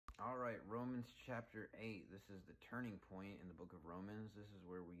right, Romans chapter 8. This is the turning point in the book of Romans. This is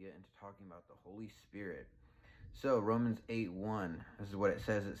where we get into talking about the Holy Spirit. So, Romans 8:1, this is what it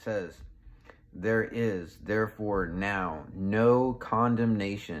says. It says, "There is, therefore, now no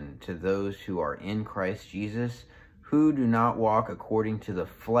condemnation to those who are in Christ Jesus, who do not walk according to the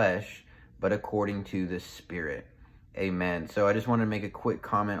flesh, but according to the Spirit." Amen. So, I just want to make a quick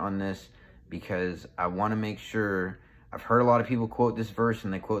comment on this because I want to make sure. I've heard a lot of people quote this verse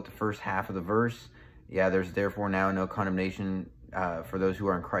and they quote the first half of the verse. Yeah, there's therefore now no condemnation for those who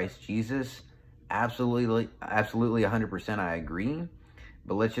are in Christ Jesus. Absolutely 100% I agree.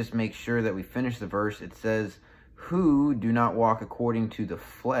 But let's just make sure that we finish the verse. It says, who do not walk according to the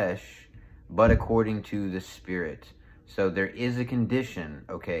flesh, but according to the Spirit. So there is a condition,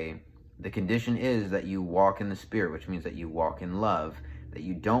 okay? The condition is that you walk in the Spirit, which means that you walk in love, that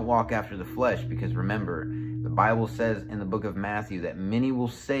you don't walk after the flesh, because remember, the Bible says in the book of Matthew that many will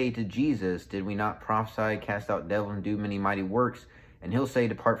say to Jesus, did we not prophesy, cast out devils, and do many mighty works? And he'll say,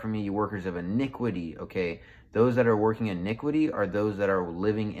 depart from me, you workers of iniquity, okay? Those that are working iniquity are those that are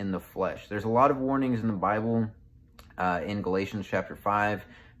living in the flesh. There's a lot of warnings in the Bible, in Galatians chapter 5,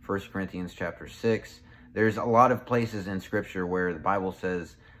 1 Corinthians chapter 6. There's a lot of places in Scripture where the Bible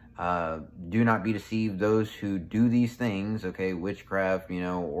says, do not be deceived, those who do these things, okay, witchcraft,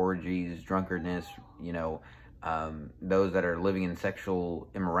 orgies, drunkenness, those that are living in sexual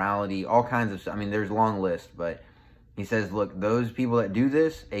immorality, all kinds of stuff. I mean, there's a long list, but he says, look, those people that do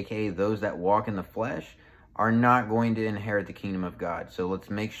this, aka those that walk in the flesh, are not going to inherit the kingdom of God. So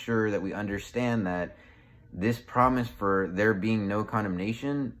let's make sure that we understand that this promise for there being no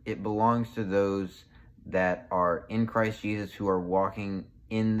condemnation, it belongs to those that are in Christ Jesus who are walking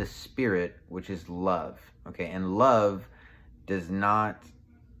in the Spirit, which is love, okay? And love does not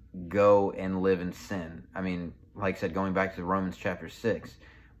go and live in sin. I mean, like I said, going back to Romans chapter 6,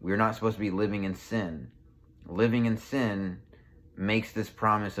 we're not supposed to be living in sin. Living in sin makes this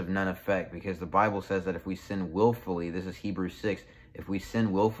promise of none effect, because the Bible says that if we sin willfully, this is Hebrews 6, if we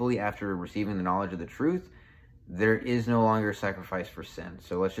sin willfully after receiving the knowledge of the truth, there is no longer a sacrifice for sin.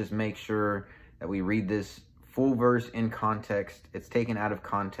 So let's just make sure that we read this full verse in context. It's taken out of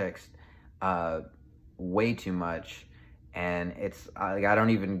context way too much, and it's I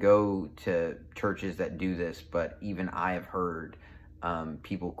don't even go to churches that do this, but even I have heard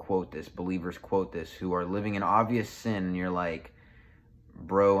people quote this, believers quote this, who are living in obvious sin, and you're like,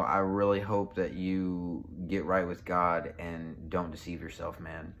 bro, I really hope that you get right with God and don't deceive yourself,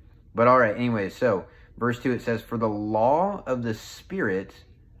 man. But all right, anyway, so verse 2, it says, for the law of the Spirit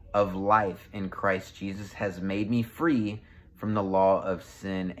of life in Christ Jesus has made me free from the law of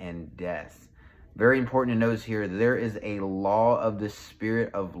sin and death. Very important to notice here, there is a law of the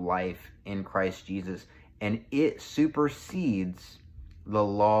Spirit of life in Christ Jesus, and it supersedes the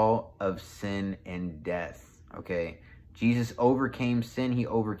law of sin and death, okay? Jesus overcame sin, he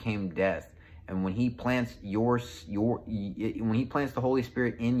overcame death. And when he plants when he plants the Holy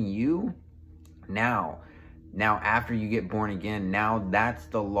Spirit in you, now after you get born again, now that's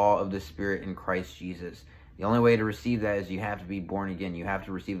the law of the Spirit in Christ Jesus. The only way to receive that is you have to be born again. You have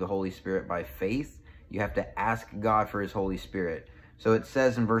to receive the Holy Spirit by faith. You have to ask God for his Holy Spirit. So it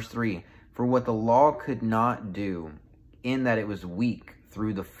says in verse 3, for what the law could not do, in that it was weak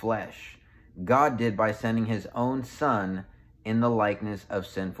through the flesh, God did by sending his own Son in the likeness of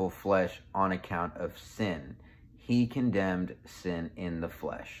sinful flesh on account of sin. He condemned sin in the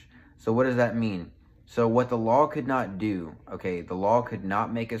flesh. So what does that mean? So what the law could not do, okay, the law could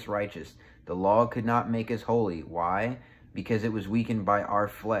not make us righteous. The law could not make us holy. Why? Because it was weakened by our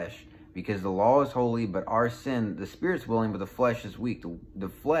flesh. Because the law is holy, but our sin, the Spirit's willing, but the flesh is weak. The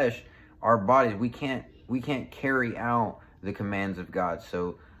flesh, our bodies, we can't carry out the commands of God.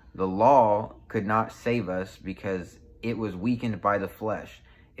 So the law could not save us because it was weakened by the flesh.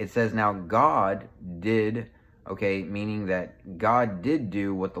 It says now God did, okay, meaning that God did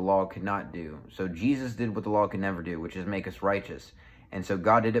do what the law could not do. So Jesus did what the law could never do, which is make us righteous. And so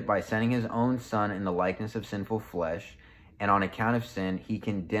God did it by sending his own Son in the likeness of sinful flesh. And on account of sin, he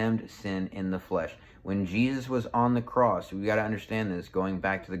condemned sin in the flesh. When Jesus was on the cross, we got to understand this, going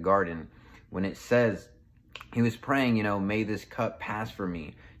back to the garden, when it says he was praying, may this cup pass from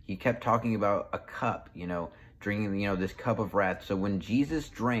me. He kept talking about a cup, drinking, this cup of wrath. So when Jesus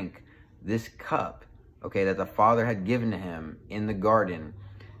drank this cup, okay, that the Father had given to him in the garden,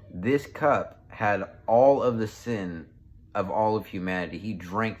 this cup had all of the sin of all of humanity. He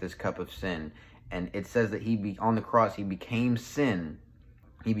drank this cup of sin. And it says that on the cross, he became sin.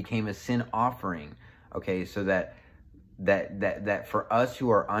 He became a sin offering. Okay, so that for us who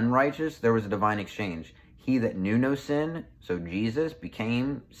are unrighteous, there was a divine exchange. he that knew no sin, so Jesus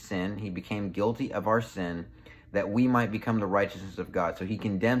became sin, he became guilty of our sin, that we might become the righteousness of God. So he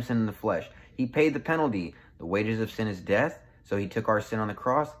condemned sin in the flesh. He paid the penalty. The wages of sin is death, so he took our sin on the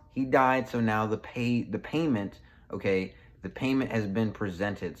cross. He died, so now the payment, okay, the payment has been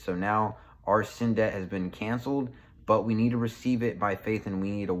presented. So now our sin debt has been canceled, but we need to receive it by faith, and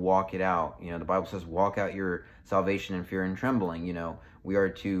we need to walk it out. You know, the Bible says, walk out your salvation in fear and trembling. You know, we are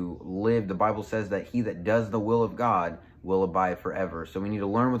to live. The Bible says that he that does the will of God will abide forever. So we need to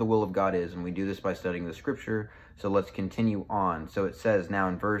learn what the will of God is, and we do this by studying the scripture. So let's continue on. So it says now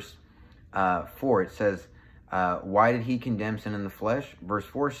in verse 4, it says, why did he condemn sin in the flesh? Verse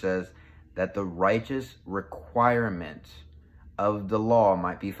 4 says that the righteous requirement of the law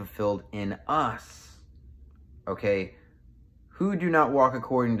might be fulfilled in us. Okay, who do not walk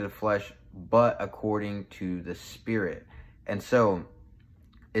according to the flesh, but according to the Spirit. And so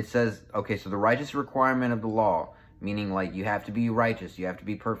it says, okay, so the righteous requirement of the law, meaning like you have to be righteous, you have to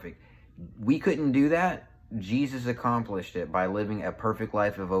be perfect. We couldn't do that. Jesus accomplished it by living a perfect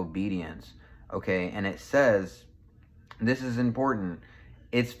life of obedience. Okay, and it says, this is important,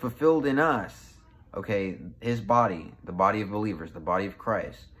 it's fulfilled in us, okay, his body, the body of believers, the body of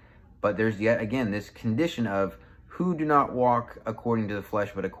Christ. But there's yet again this condition of who do not walk according to the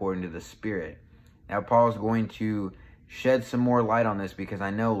flesh, but according to the Spirit. Now, Paul's going to shed some more light on this, because I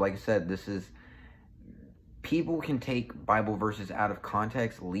know, like I said, this is, people can take Bible verses out of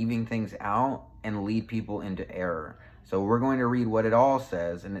context, leaving things out, and lead people into error. So we're going to read what it all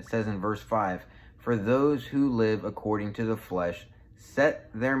says, and it says in verse 5, for those who live according to the flesh set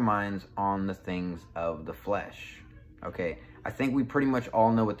their minds on the things of the flesh. Okay, I think we pretty much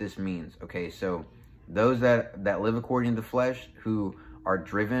all know what this means. Okay, so those that live according to the flesh, who are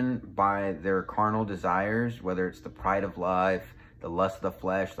driven by their carnal desires, whether it's the pride of life, the lust of the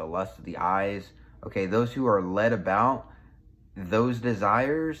flesh, the lust of the eyes, okay, those who are led about those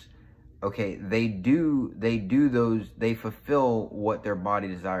desires, okay, they fulfill what their body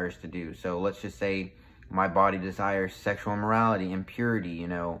desires to do. So let's just say my body desires sexual immorality, impurity, you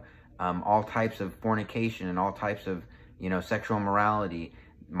know, all types of fornication and all types of, you know, sexual immorality.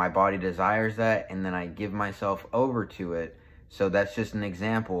 My body desires that, and then I give myself over to it. So that's just an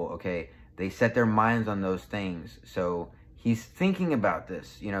example, okay? They set their minds on those things. So he's thinking about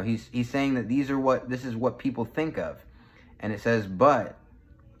this. You know, he's saying that this is what people think of. And it says, but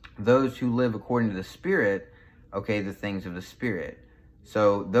those who live according to the Spirit, okay, the things of the Spirit.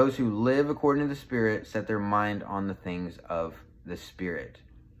 So those who live according to the Spirit set their mind on the things of the Spirit,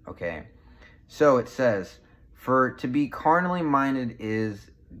 okay? So it says, for to be carnally minded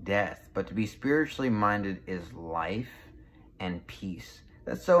is death, but to be spiritually minded is life and peace.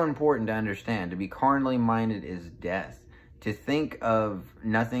 That's so important to understand. To be carnally minded is death. To think of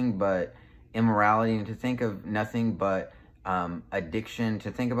nothing but immorality, and to think of nothing but addiction,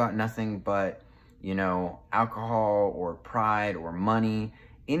 to think about nothing but, you know, alcohol or pride or money,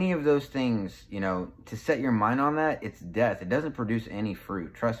 any of those things, you know, to set your mind on that, it's death. It doesn't produce any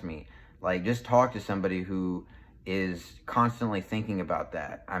fruit. Trust me. Like, just talk to somebody who is constantly thinking about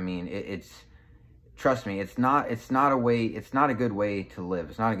that. I mean, trust me, it's not a good way to live.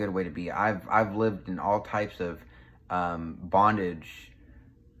 It's not a good way to be. I've lived in all types of bondage,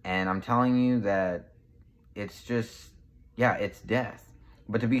 and I'm telling you that it's just, yeah, it's death.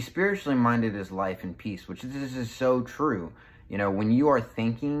 But to be spiritually minded is life and peace, which this is so true. You know, when you are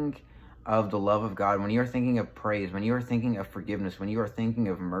thinking of the love of God, when you're thinking of praise, when you're thinking of forgiveness, when you are thinking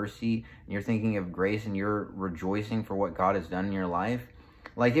of mercy, and you're thinking of grace, and you're rejoicing for what God has done in your life,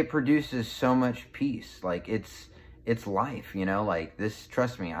 like, it produces so much peace. Like, it's life, you know, like this.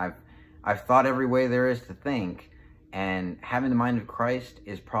 Trust me, I've thought every way there is to think, and having the mind of Christ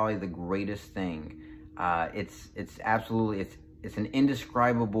is probably the greatest thing. It's absolutely, it's an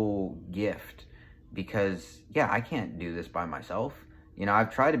indescribable gift, because yeah, I can't do this by myself. You know,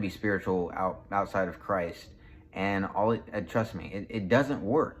 I've tried to be spiritual outside of Christ, and trust me, it doesn't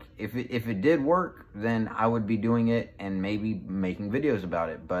work. If it did work, then I would be doing it and maybe making videos about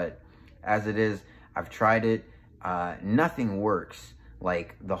it. But as it is, I've tried it. Nothing works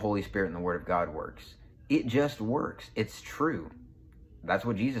like the Holy Spirit and the Word of God works. It just works. It's true. That's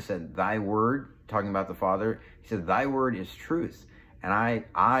what Jesus said. Thy word, talking about the Father, he said, thy word is truth. And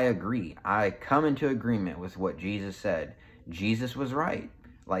I agree. I come into agreement with what Jesus said. Jesus was right.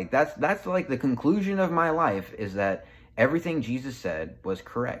 Like, that's like the conclusion of my life, is that everything Jesus said was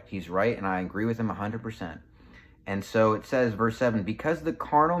correct. He's right, and I agree with him 100%. And so it says, verse 7, because the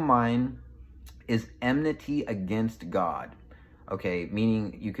carnal mind is enmity against God. Okay,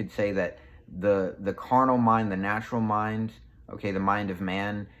 meaning you could say that the carnal mind, the natural mind, okay, the mind of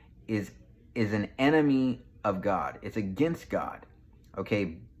man is is an enemy of God. It's against God.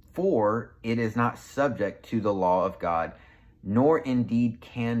 Okay, for it is not subject to the law of God, nor indeed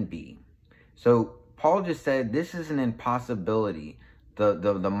can be. So Paul just said this is an impossibility.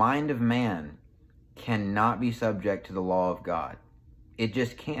 The mind of man cannot be subject to the law of God. It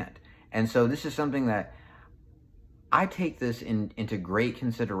just can't. And so this is something that I take this into great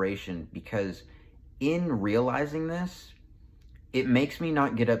consideration, because in realizing this, it makes me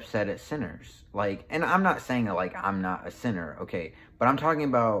not get upset at sinners. Like, and I'm not saying that like I'm not a sinner, okay? But I'm talking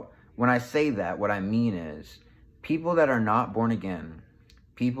about, when I say that, what I mean is people that are not born again,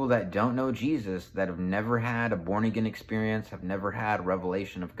 people that don't know Jesus, that have never had a born again experience, have never had a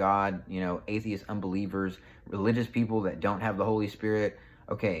revelation of God, you know, atheist unbelievers, religious people that don't have the Holy Spirit.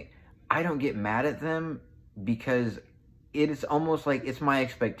 Okay, I don't get mad at them, because it is almost like it's my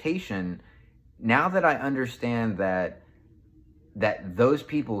expectation, now that I understand that those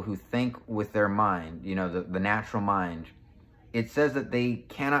people who think with their mind, you know, the natural mind, it says that they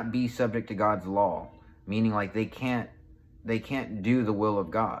cannot be subject to God's law, meaning like they can't do the will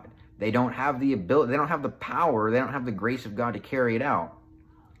of God. They don't have the ability, they don't have the power, they don't have the grace of God to carry it out.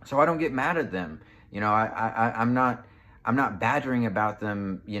 So I don't get mad at them. You know, I'm not badgering about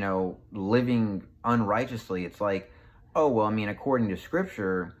them, you know, living unrighteously. It's like, oh, well, I mean, according to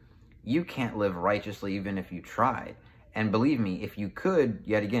Scripture, you can't live righteously even if you tried. And believe me, if you could,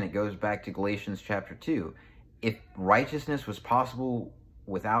 yet again, it goes back to Galatians chapter 2. If righteousness was possible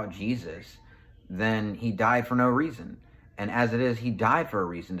without Jesus, then he died for no reason. And as it is, he died for a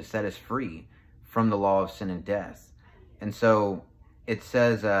reason, to set us free from the law of sin and death. And so it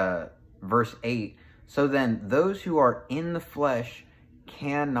says, verse 8, so then those who are in the flesh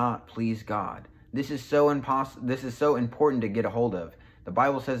cannot please God. This is so important to get a hold of. The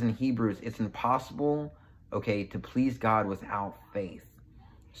Bible says in Hebrews, it's impossible, okay, to please God without faith.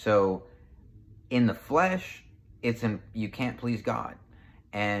 So in the flesh, you can't please God.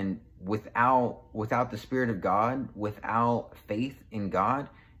 And without the Spirit of God, without faith in God,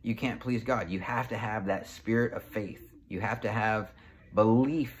 you can't please God. You have to have that spirit of faith. You have to have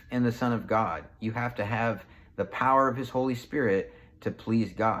belief in the Son of God. You have to have the power of his Holy Spirit to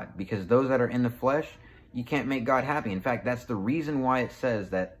please God. Because those that are in the flesh, you can't make God happy. In fact, that's the reason why it says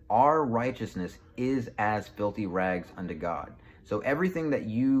that our righteousness is as filthy rags unto God. So everything that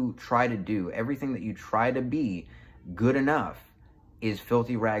you try to do, everything that you try to be good enough, is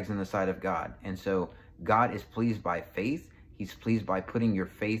filthy rags in the sight of God. And so God is pleased by faith. He's pleased by putting your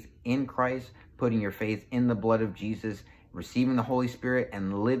faith in Christ, putting your faith in the blood of Jesus, receiving the Holy Spirit,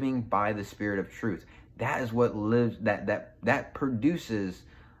 and living by the Spirit of truth. That is what lives, that produces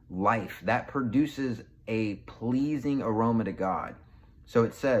life. That produces a pleasing aroma to God. So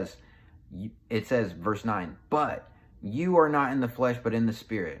it says, verse 9, but you are not in the flesh, but in the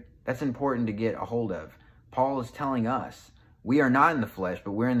Spirit. That's important to get a hold of. Paul is telling us, we are not in the flesh,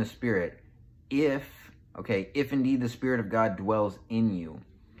 but we're in the Spirit, if indeed the Spirit of God dwells in you.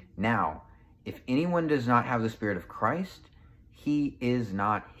 Now, if anyone does not have the Spirit of Christ, he is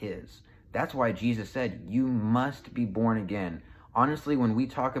not his. That's why Jesus said, you must be born again. Honestly, when we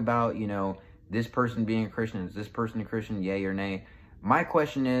talk about, you know, this person being a Christian, is this person a Christian, yay or nay? My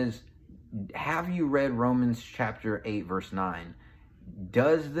question is, have you read Romans chapter 8, verse 9?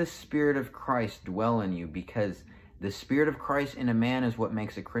 Does the Spirit of Christ dwell in you? Because the Spirit of Christ in a man is what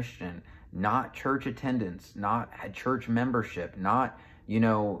makes a Christian, not church attendance, not church membership, not, you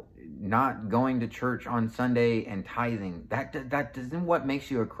know, not going to church on Sunday and tithing. That isn't what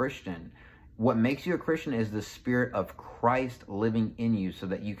makes you a Christian. What makes you a Christian is the Spirit of Christ living in you so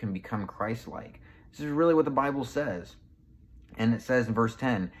that you can become Christ-like. This is really what the Bible says. And it says in verse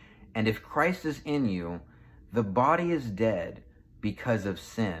 10, and if Christ is in you, the body is dead because of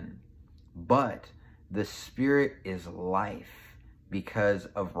sin, but the Spirit is life because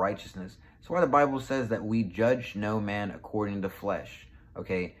of righteousness. That's why the Bible says that we judge no man according to flesh,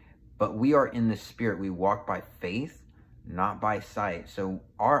 okay? But we are in the Spirit. We walk by faith, not by sight. So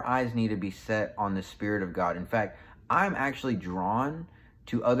our eyes need to be set on the Spirit of God. In fact, I'm actually drawn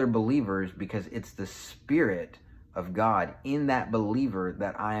to other believers because it's the Spirit of God in that believer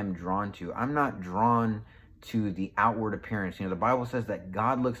that I am drawn to. I'm not drawn to the outward appearance. You know, the Bible says that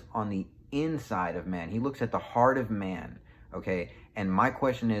God looks on the inside of man. He looks at the heart of man, okay? And my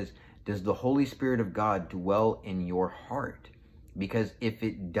question is, does the Holy Spirit of God dwell in your heart? Because if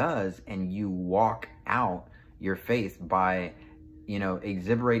it does, and you walk out your faith by, you know,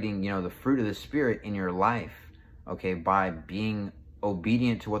 exhiberating, you know, the fruit of the Spirit in your life, okay, by being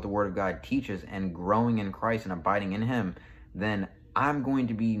obedient to what the Word of God teaches and growing in Christ and abiding in Him, then I'm going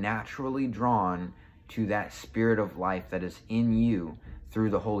to be naturally drawn to that Spirit of life that is in you through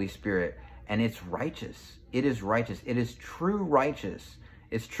the Holy Spirit. and it's righteous. It is righteous. It is true righteous.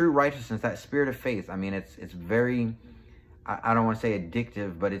 It's true righteousness, that spirit of faith. I mean, it's very, I don't want to say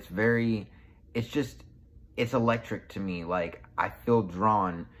addictive, but it's electric to me. Like, I feel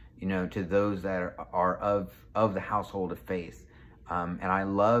drawn, you know, to those that are of the household of faith. And I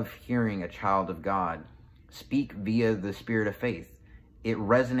love hearing a child of God speak via the spirit of faith. It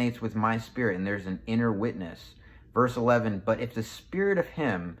resonates with my spirit, and there's an inner witness. Verse 11, but if the spirit of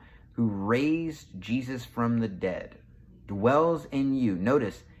him who raised Jesus from the dead dwells in you.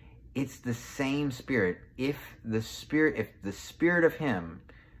 Notice, it's the same spirit. If the spirit of him,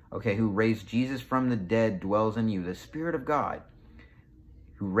 okay, who raised Jesus from the dead dwells in you, the Spirit of God,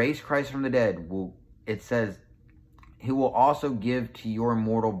 who raised Christ from the dead, it says, he will also give to your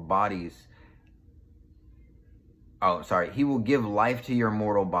mortal bodies. Oh, sorry. He will give life to your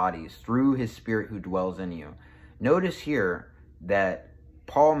mortal bodies through his Spirit who dwells in you. Notice here that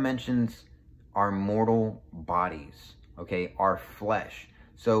Paul mentions our mortal bodies, okay, our flesh.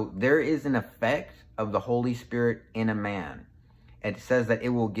 So there is an effect of the Holy Spirit in a man. It says that it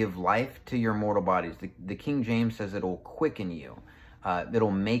will give life to your mortal bodies. The King James says it will quicken you.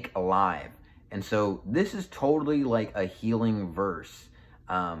 It'll make alive. And so this is totally like a healing verse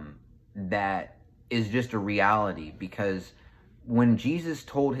that is just a reality, because when Jesus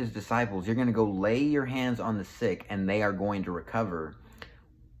told his disciples, you're going to go lay your hands on the sick and they are going to recover,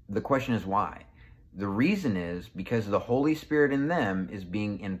 the question is why? The reason is because the Holy Spirit in them is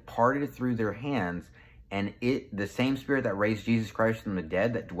being imparted through their hands, and the same Spirit that raised Jesus Christ from the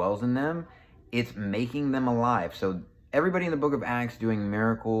dead that dwells in them, it's making them alive. So everybody in the book of Acts doing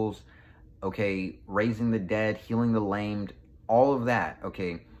miracles, okay, raising the dead, healing the lamed, all of that,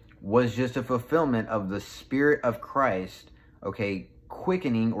 okay, was just a fulfillment of the Spirit of Christ, okay,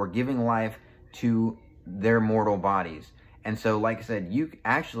 quickening or giving life to their mortal bodies. And so, like I said, you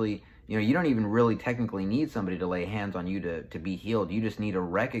actually, you know, you don't even really technically need somebody to lay hands on you to be healed. You just need to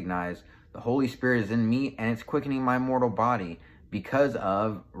recognize the Holy Spirit is in me and it's quickening my mortal body because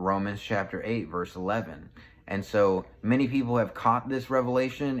of Romans chapter 8, verse 11. And so many people have caught this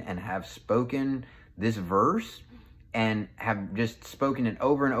revelation and have spoken this verse and have just spoken it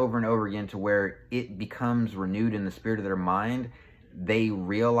over and over and over again to where it becomes renewed in the spirit of their mind. They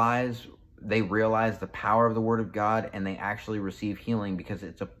realize the power of the Word of God, and they actually receive healing because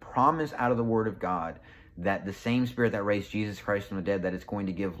it's a promise out of the Word of God that the same Spirit that raised Jesus Christ from the dead, that it's going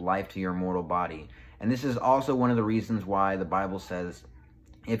to give life to your mortal body. And this is also one of the reasons why the Bible says,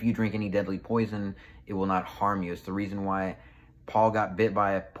 if you drink any deadly poison, it will not harm you. It's the reason why Paul got bit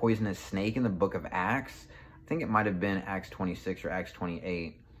by a poisonous snake in the book of Acts. I think it might have been Acts 26 or Acts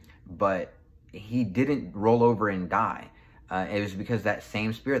 28, but he didn't roll over and die. It was because that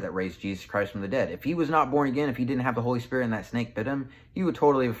same Spirit that raised Jesus Christ from the dead. If he was not born again, if he didn't have the Holy Spirit and that snake bit him, he would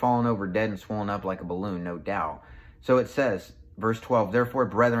totally have fallen over dead and swollen up like a balloon, no doubt. So it says, verse 12, therefore,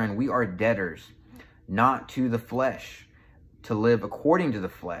 brethren, we are debtors, not to the flesh, to live according to the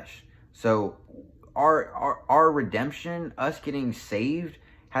flesh. So our redemption, us getting saved,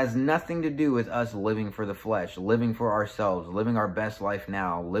 has nothing to do with us living for the flesh, living for ourselves, living our best life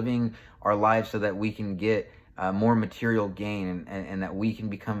now, living our lives so that we can get more material gain and that we can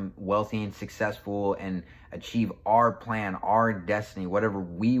become wealthy and successful and achieve our plan, our destiny, whatever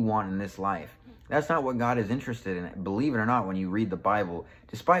we want in this life. That's not what God is interested in. Believe it or not, when you read the Bible,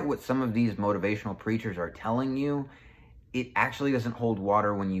 despite what some of these motivational preachers are telling you, it actually doesn't hold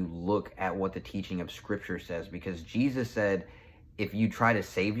water when you look at what the teaching of Scripture says, because Jesus said, if you try to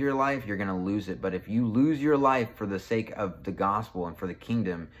save your life, you're going to lose it. But if you lose your life for the sake of the gospel and for the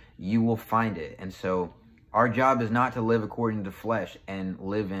kingdom, you will find it. And so our job is not to live according to flesh and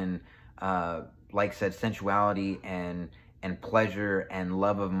live in, like I said, sensuality and pleasure and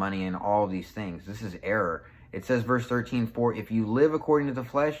love of money and all of these things. This is error. It says, verse 13, for if you live according to the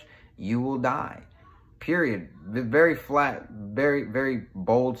flesh, you will die. Period. Very flat, very, very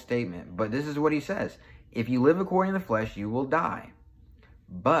bold statement. But this is what he says. If you live according to the flesh, you will die.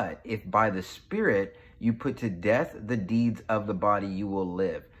 But if by the Spirit you put to death the deeds of the body, you will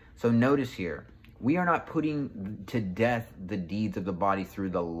live. So notice here, we are not putting to death the deeds of the body through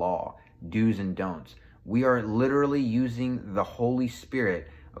the law, do's and don'ts. We are literally using the Holy Spirit,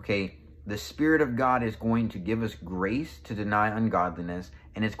 okay? The Spirit of God is going to give us grace to deny ungodliness,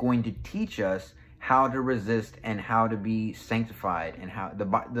 and it's going to teach us how to resist and how to be sanctified. And how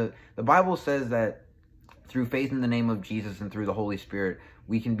the Bible says that through faith in the name of Jesus and through the Holy Spirit,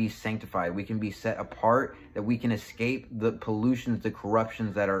 we can be sanctified. We can be set apart, that we can escape the pollutions, the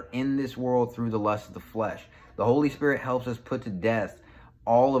corruptions that are in this world through the lust of the flesh. The Holy Spirit helps us put to death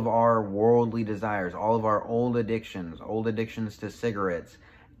all of our worldly desires, all of our old addictions to cigarettes,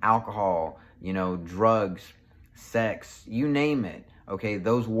 alcohol, you know, drugs, sex, you name it. Okay,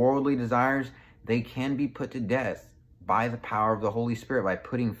 those worldly desires, they can be put to death by the power of the Holy Spirit, by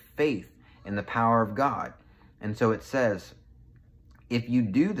putting faith in the power of God. And so it says, if you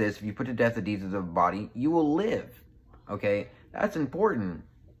do this, if you put to death the deeds of the body, you will live. Okay, that's important.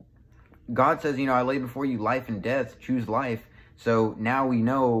 God says, you know, I lay before you life and death, choose life. So now we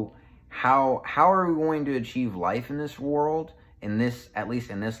know how are we going to achieve life in this world, in this, at least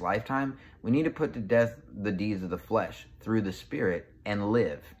in this lifetime. We need to put to death the deeds of the flesh through the Spirit and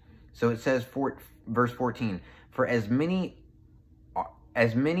live. So it says, verse 14, for as many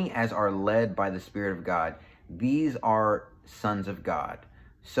as are led by the Spirit of God, these are sons of God.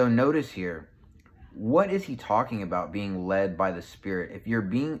 So notice here, what is he talking about being led by the Spirit? If you're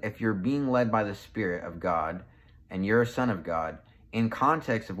being led by the Spirit of God and you're a son of God, in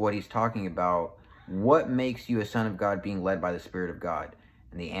context of what he's talking about, what makes you a son of God being led by the Spirit of God?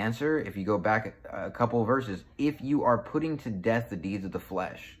 And the answer, if you go back a couple of verses, if you are putting to death the deeds of the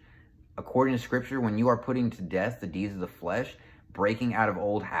flesh. According to Scripture, when you are putting to death the deeds of the flesh, breaking out of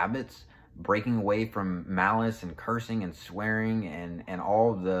old habits, breaking away from malice and cursing and swearing and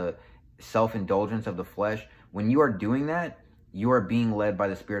all the self-indulgence of the flesh, when you are doing that, you are being led by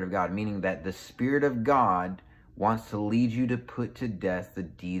the Spirit of God, meaning that the Spirit of God wants to lead you to put to death the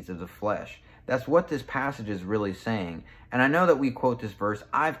deeds of the flesh. That's what this passage is really saying. And I know that we quote this verse,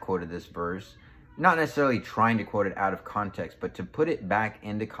 I've quoted this verse, not necessarily trying to quote it out of context, but to put it back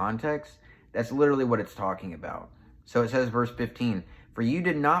into context, that's literally what it's talking about. So it says, verse 15, for you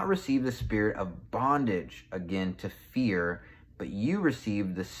did not receive the spirit of bondage again to fear, but you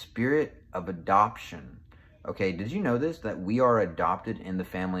received the spirit of adoption. Okay, did you know this, that we are adopted in the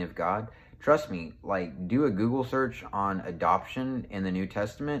family of God? Trust me, like, do a Google search on adoption in the New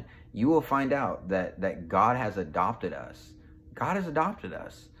Testament. You will find out that God has adopted us. God has adopted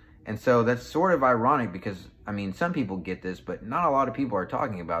us. And so that's sort of ironic because, I mean, some people get this, but not a lot of people are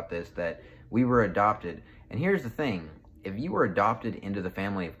talking about this, that we were adopted. And here's the thing. If you were adopted into the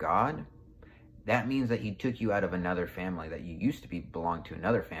family of God, that means that he took you out of another family, that you used to belong to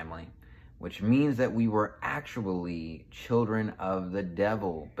another family, which means that we were actually children of the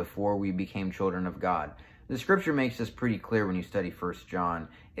devil before we became children of God. The Scripture makes this pretty clear when you study 1 John.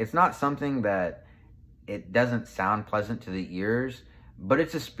 It's not something that it doesn't sound pleasant to the ears, but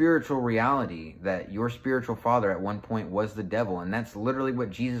it's a spiritual reality that your spiritual father at one point was the devil. And that's literally what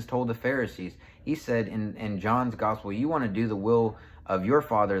Jesus told the Pharisees. He said in John's gospel, you want to do the will of your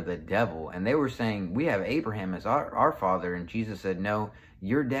father, the devil. And they were saying, we have Abraham as our father. And Jesus said, no,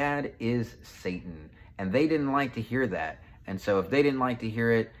 your dad is Satan. And they didn't like to hear that. And so if they didn't like to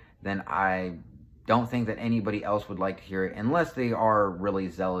hear it, then I don't think that anybody else would like to hear it, unless they are really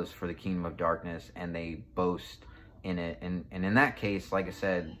zealous for the kingdom of darkness and they boast in it. And in that case, like I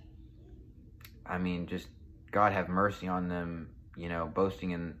said, I mean, just God have mercy on them, you know, boasting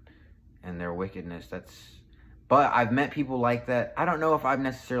in their wickedness. But I've met people like that. I don't know if I've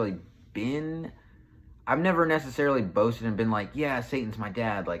never necessarily boasted and been like, yeah, Satan's my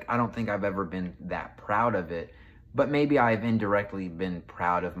dad. Like, I don't think I've ever been that proud of it, but maybe I've indirectly been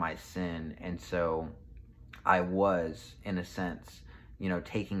proud of my sin. And so I was, in a sense, you know,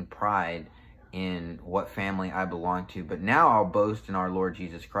 taking pride in what family I belong to. But now I'll boast in our Lord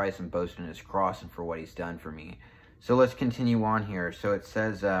Jesus Christ and boast in his cross and for what he's done for me. So let's continue on here. So it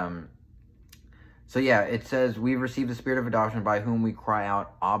says, it says, we've received the spirit of adoption by whom we cry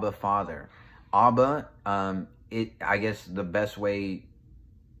out, Abba, Father. Abba, I guess the best way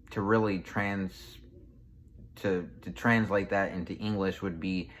to really translate that into English would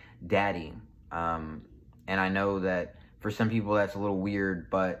be daddy. And I know that for some people that's a little weird,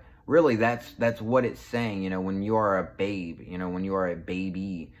 but really that's what it's saying. You know, when you are a babe, you know, when you are a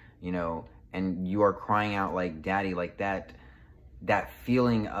baby, you know, and you are crying out like daddy, like that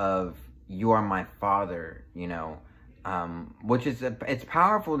feeling of you are my father, you know, which is, it's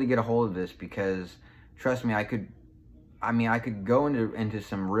powerful to get a hold of this, because trust me, I could go into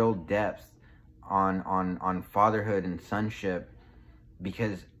some real depth on fatherhood and sonship,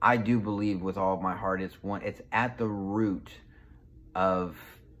 because I do believe with all of my heart it's at the root of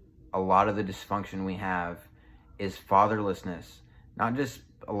a lot of the dysfunction we have is fatherlessness. Not just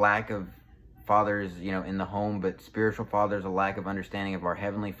a lack of fathers, you know, in the home, but spiritual fathers, a lack of understanding of our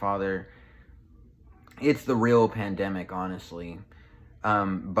Heavenly Father. It's the real pandemic, honestly.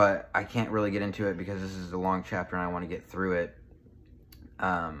 But I can't really get into it because this is a long chapter and I want to get through it.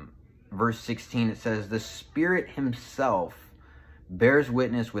 Verse 16, it says, the Spirit himself bears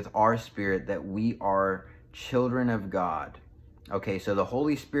witness with our spirit that we are children of God. Okay, so the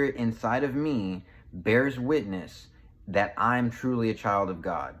Holy Spirit inside of me bears witness that I'm truly a child of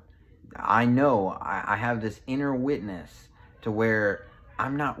God. I know I have this inner witness to where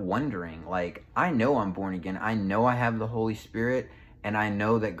I'm not wondering. Like, I know I'm born again. I know I have the Holy Spirit, and I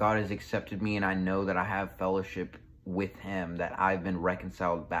know that God has accepted me, and I know that I have fellowship with him, that I've been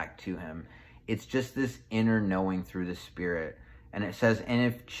reconciled back to him. It's just this inner knowing through the Spirit. And it says, and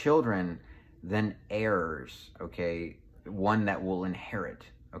if children, then heirs, okay? One that will inherit,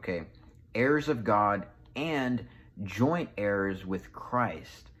 okay? Heirs of God and joint heirs with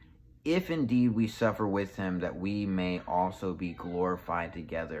Christ, if indeed we suffer with him, that we may also be glorified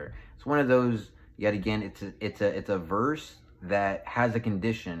together. It's one of those, yet again, it's a verse that has a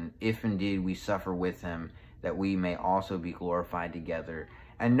condition: if indeed we suffer with him, that we may also be glorified together.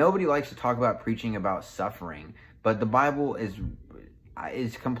 And nobody likes to talk about preaching about suffering, but the Bible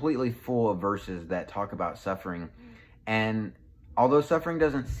is completely full of verses that talk about suffering. And although suffering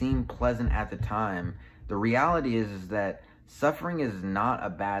doesn't seem pleasant at the time, the reality is that suffering is not a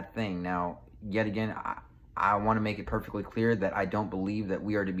bad thing. Now, yet again, I want to make it perfectly clear that I don't believe that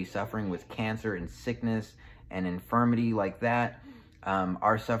we are to be suffering with cancer and sickness and infirmity like that.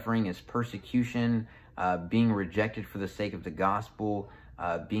 Our suffering is persecution, being rejected for the sake of the gospel,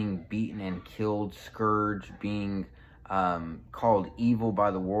 being beaten and killed, scourged, being called evil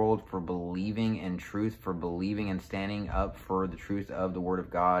by the world for believing in truth, for believing and standing up for the truth of the Word of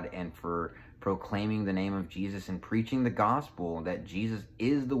God, and for proclaiming the name of Jesus and preaching the gospel, that Jesus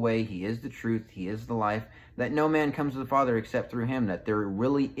is the way, he is the truth, he is the life, that no man comes to the Father except through him, that there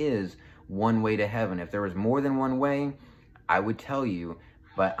really is one way to heaven. If there was more than one way, I would tell you,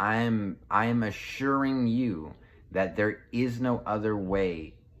 but I am assuring you that there is no other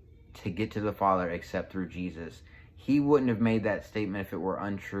way to get to the Father except through Jesus. He wouldn't have made that statement if it were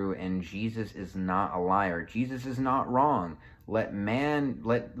untrue, and Jesus is not a liar. Jesus is not wrong. Let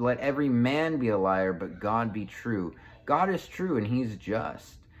every man be a liar, but God be true. God is true, and he's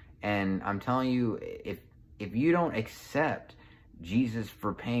just. And I'm telling you, if you don't accept Jesus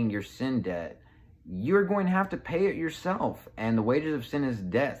for paying your sin debt, you're going to have to pay it yourself. And the wages of sin is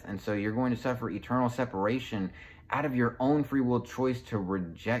death. And so you're going to suffer eternal separation out of your own free will choice to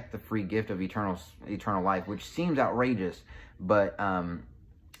reject the free gift of eternal life, which seems outrageous, but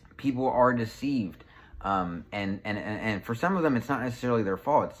people are deceived. And for some of them, it's not necessarily their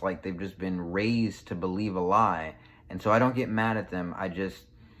fault. It's like they've just been raised to believe a lie. And so I don't get mad at them. I just,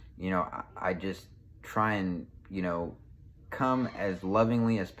 I just try and, come as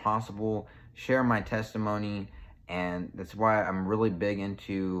lovingly as possible, share my testimony. And that's why I'm really big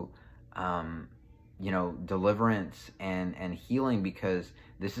into, deliverance and healing, because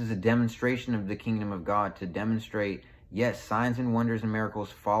this is a demonstration of the kingdom of God, to demonstrate, yes, signs and wonders and miracles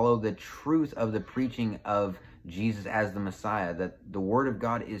follow the truth of the preaching of Jesus as the Messiah, that the Word of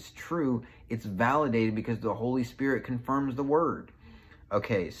God is true. It's validated because the Holy Spirit confirms the Word.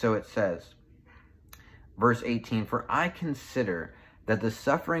 Okay, so it says, verse 18, for I consider that the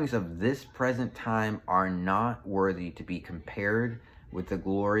sufferings of this present time are not worthy to be compared with the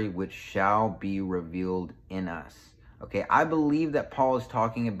glory which shall be revealed in us. Okay, I believe that Paul is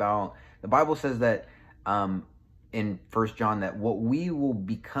talking about, the Bible says that in 1 John, that what we will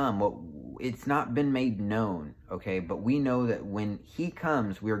become, it's not been made known, okay, but we know that when he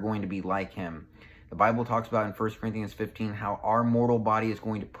comes, we are going to be like him. The Bible talks about in 1 Corinthians 15 how our mortal body is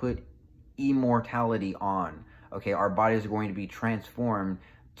going to put immortality on. Okay, our bodies are going to be transformed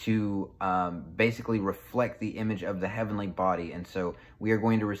to basically reflect the image of the heavenly body. And so we are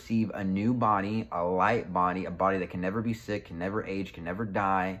going to receive a new body, a light body, a body that can never be sick, can never age, can never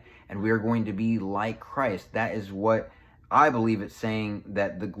die. And we are going to be like Christ. That is what I believe it's saying,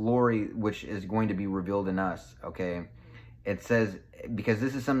 that the glory which is going to be revealed in us. Okay, it says, because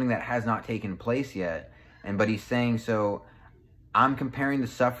this is something that has not taken place yet. But he's saying, so I'm comparing the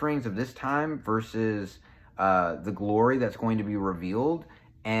sufferings of this time versus the glory that's going to be revealed.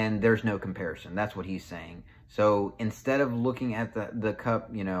 And there's no comparison. That's what he's saying. So instead of looking at the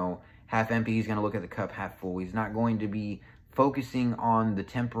cup, half empty, he's going to look at the cup half full. He's not going to be focusing on the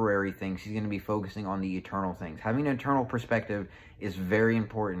temporary things. He's going to be focusing on the eternal things. Having an eternal perspective is very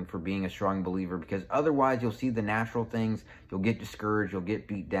important for being a strong believer, because otherwise you'll see the natural things. You'll get discouraged. You'll get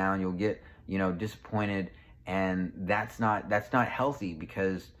beat down. You'll get, disappointed. And that's not healthy,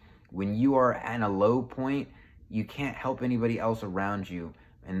 because when you are at a low point, you can't help anybody else around you.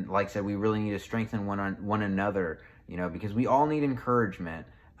 And like I said, we really need to strengthen one another, because we all need encouragement.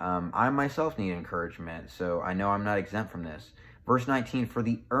 I myself need encouragement, so I know I'm not exempt from this. Verse 19, for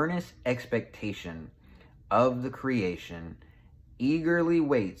the earnest expectation of the creation eagerly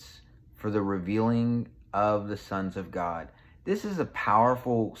waits for the revealing of the sons of God. This is a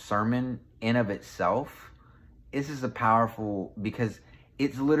powerful sermon in of itself. this is a powerful, because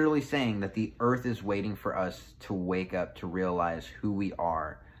it's literally saying that the earth is waiting for us to wake up, to realize who we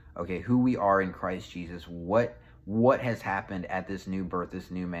are, okay, who we are in Christ Jesus, what has happened at this new birth, this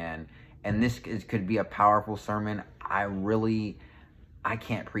new man. And this could be a powerful sermon. I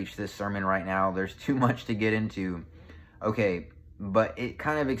can't preach this sermon right now. There's too much to get into. Okay, but it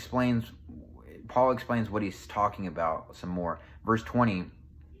kind of explains, Paul explains what he's talking about some more. Verse 20,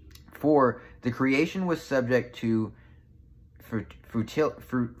 for the creation was subject to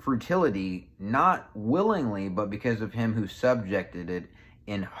futility, not willingly, but because of him who subjected it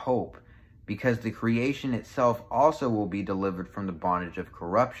in hope, because the creation itself also will be delivered from the bondage of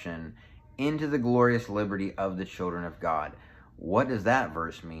corruption into the glorious liberty of the children of God. What does that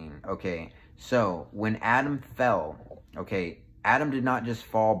verse mean? Okay, so when Adam fell, okay, Adam did not just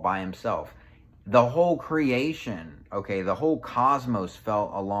fall by himself. The whole creation, okay, the whole cosmos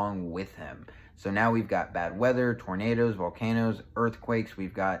fell along with him. So now we've got bad weather, tornadoes, volcanoes, earthquakes.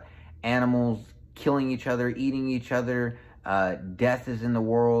 We've got animals killing each other, eating each other. Death is in the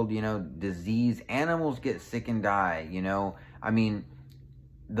world, you know, disease. Animals get sick and die, you know. I mean,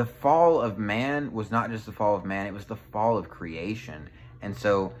 the fall of man was not just the fall of man, it was the fall of creation. And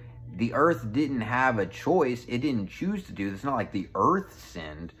so the earth didn't have a choice. It didn't choose to do this. It's not like the earth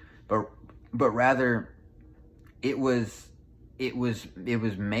sinned, but rather it was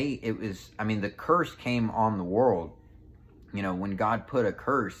made, I mean, the curse came on the world. You know, when God put a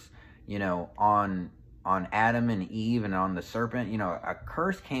curse, you know, on Adam and Eve and on the serpent, you know, a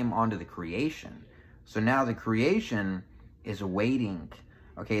curse came onto the creation. So now the creation is waiting.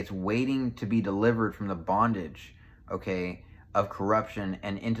 Okay, it's waiting to be delivered from the bondage, okay, of corruption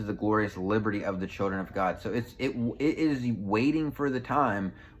and into the glorious liberty of the children of God. So it is waiting for the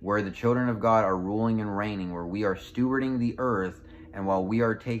time where the children of God are ruling and reigning, where we are stewarding the earth, and while we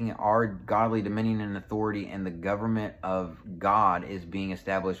are taking our godly dominion and authority, and the government of God is being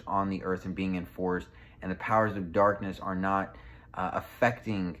established on the earth and being enforced, and the powers of darkness are not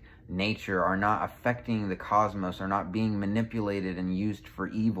affecting nature, are not affecting the cosmos, are not being manipulated and used for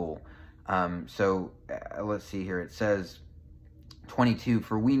evil. Let's see here. It says, 22,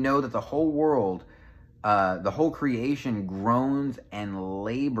 for we know that the whole world, the whole creation groans and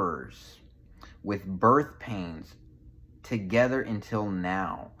labors with birth pains together until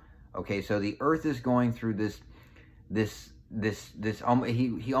now. Okay, so the earth is going through this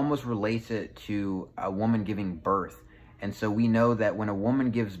he almost relates it to a woman giving birth. And so we know that when a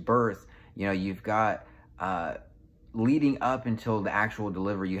woman gives birth, you know, you've got leading up until the actual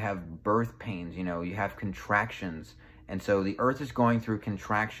delivery, you have birth pains, you know, you have contractions. And so the earth is going through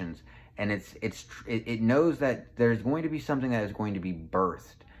contractions, and it knows that there's going to be something that is going to be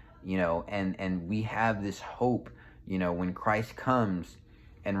birthed, you know, and we have this hope, you know, when Christ comes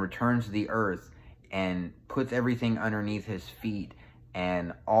and returns to the earth and puts everything underneath his feet,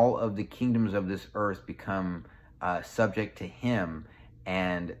 and all of the kingdoms of this earth become subject to him,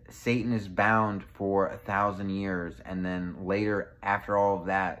 and Satan is bound for 1,000 years, and then later, after all of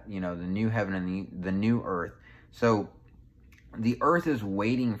that, you know, the new heaven and the new earth. So the earth is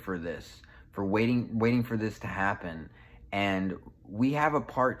waiting for this, waiting for this to happen, and we have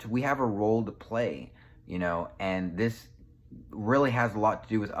we have a role to play, you know, and this really has a lot to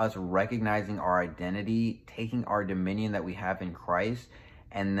do with us recognizing our identity, taking our dominion that we have in Christ,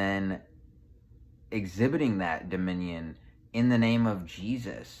 and then exhibiting that dominion in the name of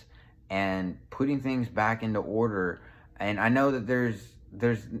Jesus and putting things back into order. And I know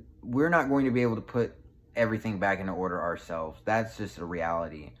that we're not going to be able to put everything back into order ourselves. That's just a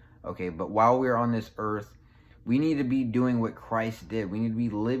reality. Okay, but while we're on this earth, we need to be doing what Christ did. We need to be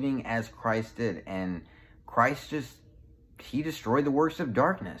living as Christ did. And Christ he destroyed the works of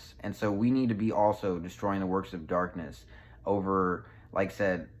darkness. And so we need to be also destroying the works of darkness over, like I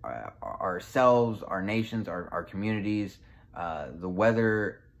said, ourselves, our nations, our communities, the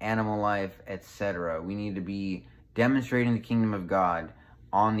weather, animal life, etc. We need to be demonstrating the kingdom of God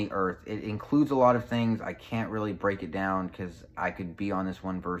on the earth. It includes a lot of things. I can't really break it down because I could be on this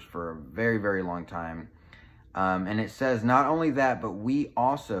one verse for a very, very long time. And it says, not only that, but we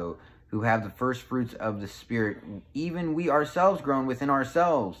also, who have the first fruits of the Spirit, even we ourselves groan within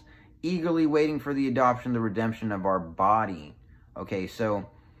ourselves, eagerly waiting for the adoption, the redemption of our body. Okay, so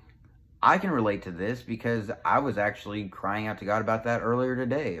I can relate to this because I was actually crying out to God about that earlier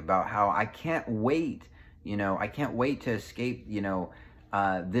today, about how I can't wait, you know, I can't wait to escape, you know,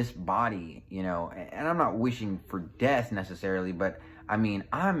 this body, you know, and I'm not wishing for death necessarily, but I mean,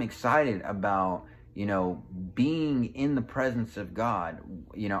 I'm excited about, you know, being in the presence of God.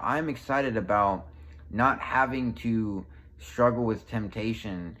 You know, I'm excited about not having to struggle with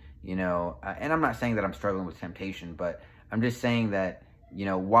temptation, you know, and I'm not saying that I'm struggling with temptation, but I'm just saying that, you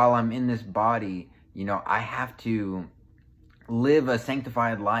know, while I'm in this body, you know, I have to live a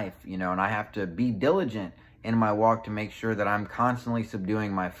sanctified life, you know, and I have to be diligent in my walk to make sure that I'm constantly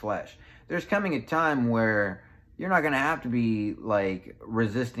subduing my flesh. There's coming a time where you're not going to have to be like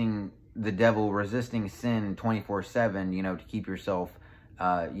resisting the devil, resisting sin 24/7, you know, to keep yourself,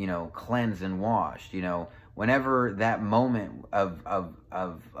 you know, cleansed and washed. You know, whenever that moment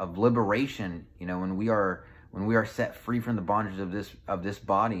of liberation, you know, when we are set free from the bondage of this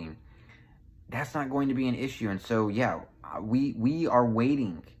body, that's not going to be an issue. And so, yeah, we are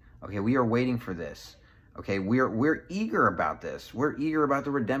waiting. Okay, we are waiting for this. Okay, we're eager about this. We're eager about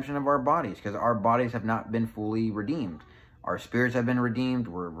the redemption of our bodies, because our bodies have not been fully redeemed. Our spirits have been redeemed.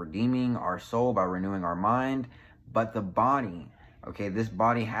 We're redeeming our soul by renewing our mind. But the body, okay, this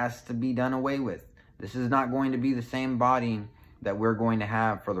body has to be done away with. This is not going to be the same body that we're going to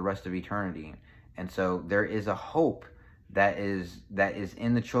have for the rest of eternity. And so there is a hope that is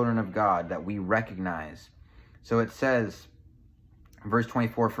in the children of God that we recognize. So it says, verse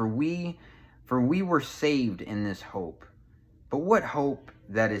 24, for we were saved in this hope. But what hope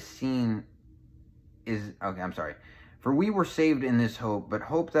that is seen is, okay, I'm sorry. For we were saved in this hope, but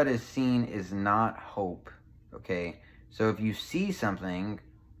hope that is seen is not hope. Okay, so if you see something,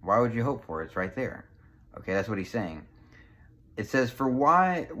 why would you hope for it? It's right there. Okay, that's what he's saying. It says, for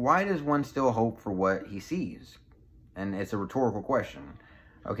why does one still hope for what he sees? And it's a rhetorical question.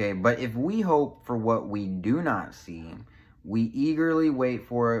 Okay, but if we hope for what we do not see, we eagerly wait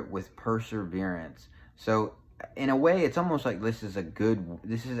for it with perseverance. So in a way, it's almost like this is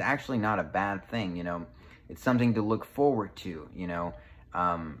actually not a bad thing, you know. It's something to look forward to, you know,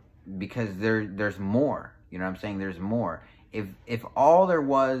 because there's more, you know what I'm saying? There's more. If all there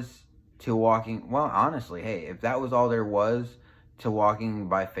was to walking, well, honestly, hey, if that was all there was to walking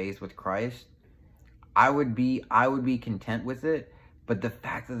by faith with Christ, I would be content with it. But the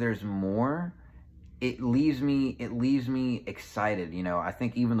fact that there's more, it leaves me excited. You know, I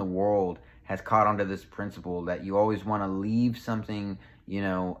think even the world has caught onto this principle that you always want to leave something, you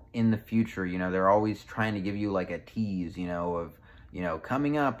know, in the future. You know, they're always trying to give you like a tease, you know, of, you know,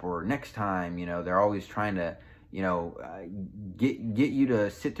 coming up or next time. You know, they're always trying to, you know, get you to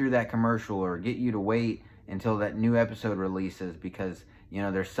sit through that commercial or get you to wait until that new episode releases, because, you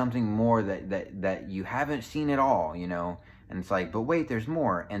know, there's something more that you haven't seen at all, you know. And it's like, but wait, there's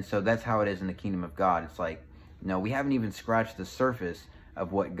more. And so that's how it is in the kingdom of God. It's like, you know, we haven't even scratched the surface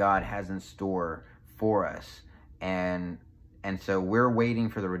of what God has in store for us. And so we're waiting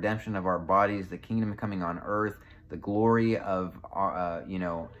for the redemption of our bodies, the kingdom coming on earth, the glory of, you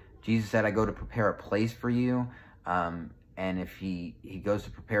know, Jesus said, I go to prepare a place for you. And if he goes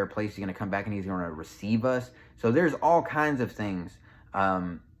to prepare a place, he's going to come back and he's going to receive us. So there's all kinds of things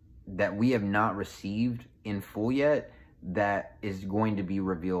that we have not received in full yet that is going to be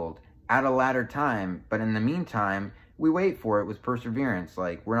revealed at a latter time. But in the meantime, we wait for it with perseverance.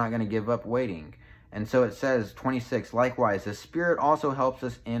 Like, we're not going to give up waiting. And so it says, 26, likewise, the Spirit also helps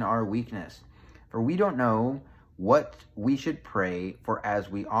us in our weakness. For we don't know what we should pray for as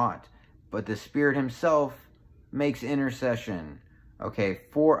we ought, but the Spirit himself makes intercession, okay,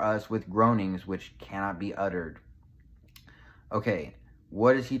 for us with groanings which cannot be uttered. Okay,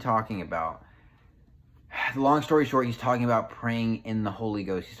 what is he talking about? Long story short, he's talking about praying in the Holy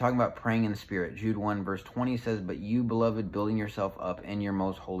Ghost. He's talking about praying in the Spirit. Jude 1 verse 20 says, but you, beloved, building yourself up in your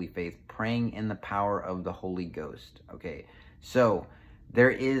most holy faith, praying in the power of the Holy Ghost. Okay, so there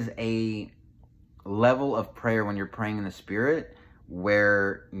is a level of prayer when you're praying in the Spirit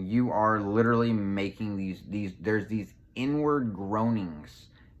where you are literally making there's these inward groanings.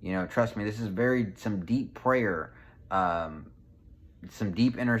 You know, trust me, this is some deep prayer, some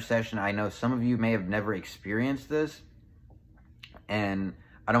deep intercession. I know some of you may have never experienced this, and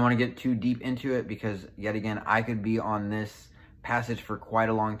I don't want to get too deep into it because, yet again, I could be on this passage for quite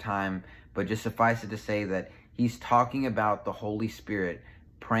a long time, but just suffice it to say that he's talking about the Holy Spirit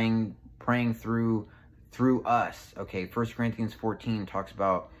praying through us. Okay, 1 Corinthians 14 talks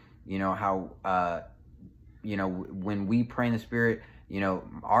about, you know, how, you know, when we pray in the Spirit, you know,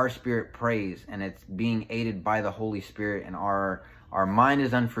 our spirit prays, and it's being aided by the Holy Spirit, and our mind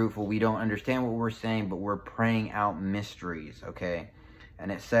is unfruitful. We don't understand what we're saying, but we're praying out mysteries, okay?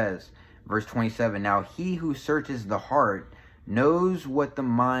 And it says, verse 27, now he who searches the heart knows what the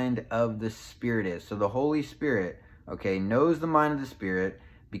mind of the Spirit is. So the Holy Spirit, okay, knows the mind of the Spirit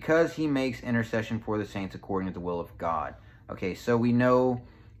because he makes intercession for the saints according to the will of God. Okay, so we know,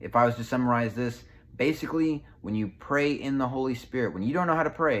 if I was to summarize this, basically, when you pray in the Holy Spirit, when you don't know how to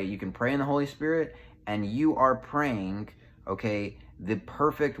pray, you can pray in the Holy Spirit, and you are praying, okay, the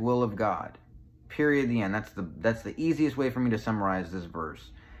perfect will of God. Period, the end. That's the easiest way for me to summarize this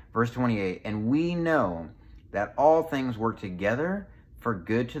verse. Verse 28, and we know that all things work together for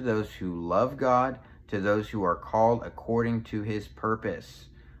good to those who love God, to those who are called according to his purpose.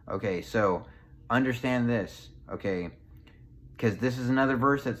 Okay, so understand this, okay, because this is another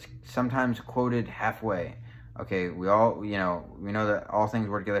verse that's sometimes quoted halfway. Okay, we know that all things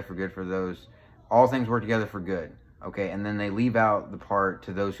work together for good for those, all things work together for good. Okay, and then they leave out the part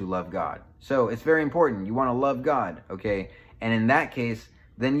to those who love God. So it's very important. You want to love God, okay? And in that case,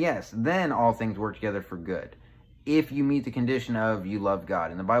 then yes, then all things work together for good. If you meet the condition of you love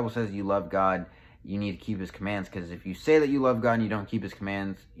God. And the Bible says you love God, you need to keep his commands. Because if you say that you love God and you don't keep his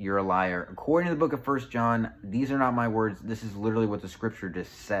commands, you're a liar. According to the book of 1 John, these are not my words. This is literally what the scripture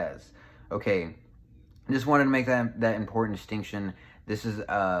just says. Okay, I just wanted to make that important distinction. This is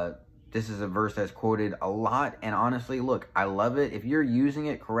a verse that's quoted a lot, and honestly, look, I love it. If you're using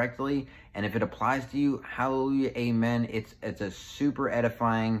it correctly, and if it applies to you, hallelujah, amen. It's a super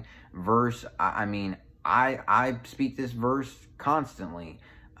edifying verse. I mean, I speak this verse constantly.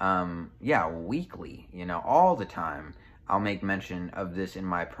 Yeah, weekly, all the time. I'll make mention of this in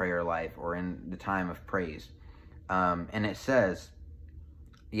my prayer life or in the time of praise. And it says,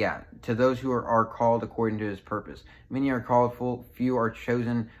 yeah, to those who are called according to his purpose. Many are called, few are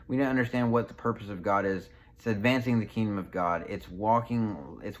chosen. We don't understand what the purpose of God is. It's advancing the kingdom of God. It's walking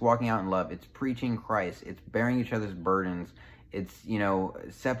out in love. It's preaching Christ. It's bearing each other's burdens. It's,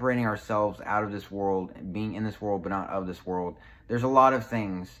 separating ourselves out of this world, being in this world but not of this world. There's a lot of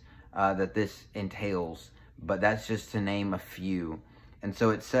things that this entails, but that's just to name a few. And so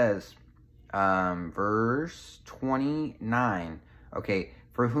it says, verse 29, okay,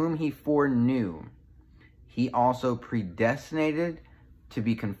 for whom he foreknew, he also predestinated to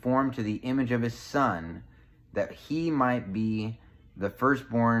be conformed to the image of his Son, that he might be the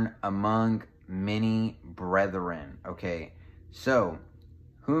firstborn among many brethren. Okay, so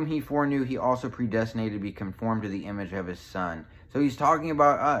whom he foreknew, he also predestinated to be conformed to the image of his Son. So he's talking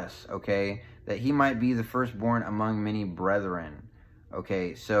about us, okay, that he might be the firstborn among many brethren.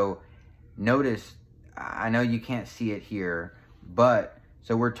 Okay, so notice, I know you can't see it here, but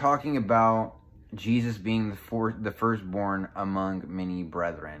so we're talking about Jesus being the firstborn among many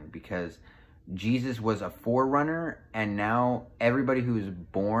brethren, because Jesus was a forerunner, and now everybody who is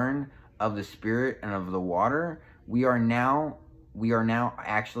born of the Spirit and of the water, we are now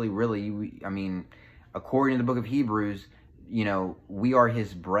actually really, according to the book of Hebrews, we are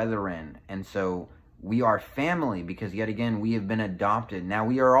his brethren. And so we are family, because yet again, we have been adopted. Now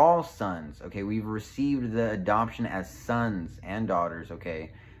we are all sons, okay? We've received the adoption as sons and daughters,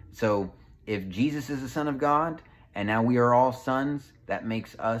 okay? So if Jesus is the Son of God, and now we are all sons, that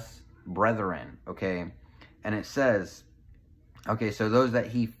makes us brethren, okay? And it says, okay, so those that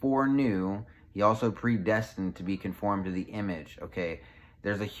he foreknew, he also predestined to be conformed to the image, okay?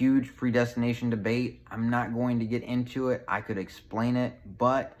 There's a huge predestination debate. I'm not going to get into it. I could explain it,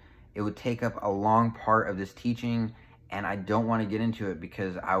 but it would take up a long part of this teaching, and I don't want to get into it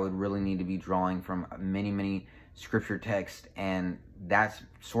because I would really need to be drawing from many scripture texts, and that's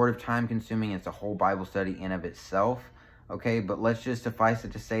sort of time consuming. It's a whole Bible study in of itself, okay? But let's just suffice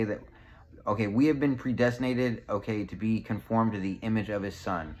it to say that, okay, we have been predestinated, okay, to be conformed to the image of his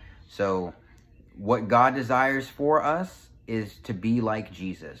Son. So what God desires for us is to be like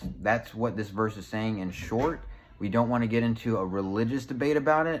Jesus. That's what this verse is saying in short. We don't want to get into a religious debate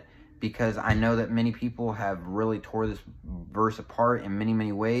about it, because I know that many people have really tore this verse apart in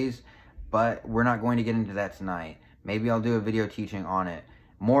many ways, but we're not going to get into that tonight. Maybe I'll do a video teaching on it.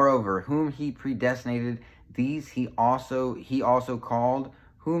 Moreover, whom he predestinated, these he also called.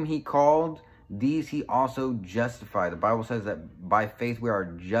 Whom he called, these he also justified. The Bible says that by faith we are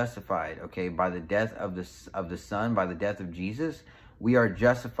justified, okay? By the death of the Son, by the death of Jesus, we are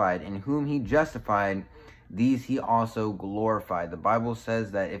justified. And whom he justified, these he also glorified. The Bible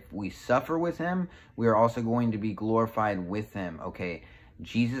says that if we suffer with him, we are also going to be glorified with him, okay?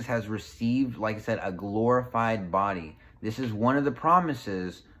 Jesus has received, like I said, a glorified body. This is one of the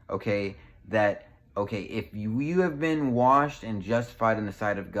promises, okay, that, okay, if you have been washed and justified in the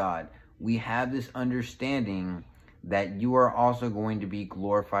sight of God, we have this understanding that you are also going to be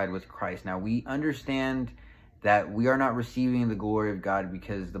glorified with Christ. Now, we understand that we are not receiving the glory of God,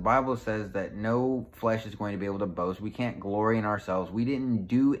 because the Bible says that no flesh is going to be able to boast. We can't glory in ourselves. We didn't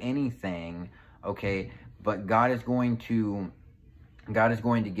do anything, okay? But God is going to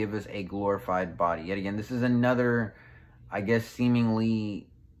give us a glorified body. Yet again, this is another, I guess, seemingly,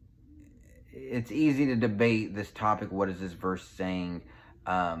 it's easy to debate this topic. What is this verse saying?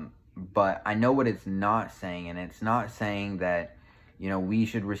 But I know what it's not saying, and it's not saying that, you know, we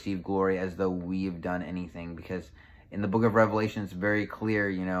should receive glory as though we have done anything, because in the book of Revelation, it's very clear,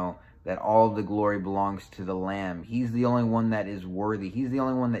 you know, that all of the glory belongs to the Lamb. He's the only one that is worthy. He's the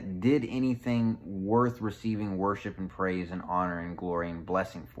only one that did anything worth receiving worship and praise and honor and glory and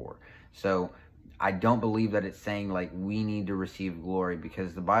blessing for. So I don't believe that it's saying like we need to receive glory,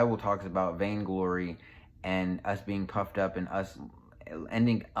 because the Bible talks about vainglory and us being puffed up and us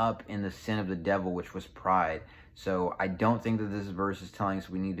ending up in the sin of the devil, which was pride. So I don't think that this verse is telling us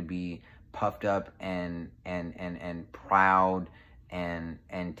we need to be puffed up and proud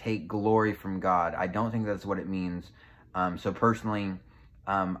and take glory from God. I don't think that's what it means. So personally,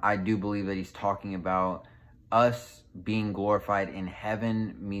 I do believe that he's talking about us being glorified in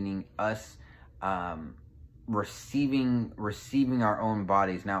heaven, meaning us receiving our own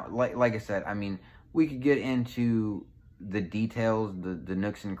bodies. Now, like I said, I mean, we could get into the details, the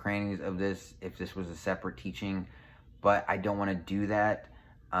nooks and crannies of this if this was a separate teaching, but I don't want to do that.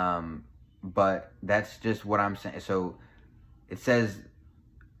 But that's just what I'm saying. So it says,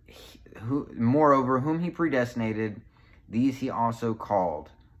 moreover, whom he predestinated, these he also called.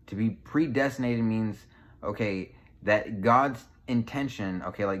 To be predestinated means, okay, that God's intention,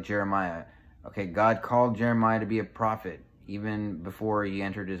 okay, like Jeremiah, okay, God called Jeremiah to be a prophet even before he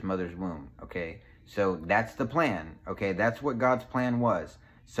entered his mother's womb, okay? So that's the plan, okay? That's what God's plan was.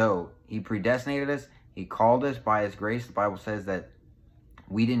 So he predestinated us. He called us by his grace. The Bible says that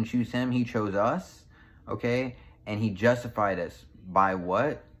we didn't choose him. He chose us, okay? And he justified us by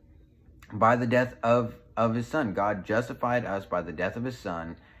what? By the death of his son. God justified us by the death of his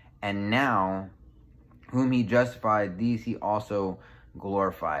son. And now, whom he justified, these he also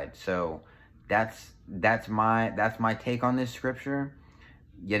glorified. So that's my take on this scripture.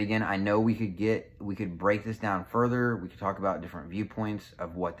 Yet again, I know we could break this down further. We could talk about different viewpoints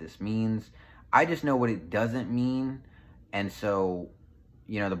of what this means. I just know what it doesn't mean. And so,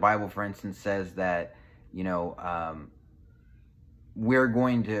 you know, the Bible, for instance, says that, you know,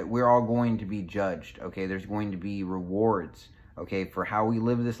 we're all going to be judged, okay? There's going to be rewards, okay, for how we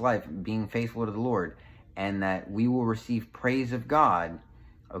live this life, being faithful to the Lord, and that we will receive praise of God,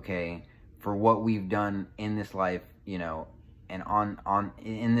 okay, for what we've done in this life, you know, and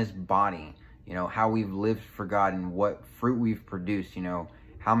in this body, you know, how we've lived for God and what fruit we've produced, you know,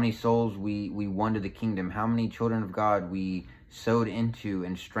 how many souls we won to the kingdom, how many children of God we sowed into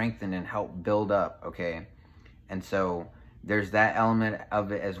and strengthened and helped build up, okay? And so there's that element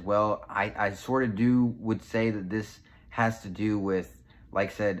of it as well. I sort of would say that this has to do with,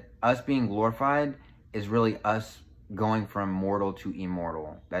 like I said, us being glorified is really us going from mortal to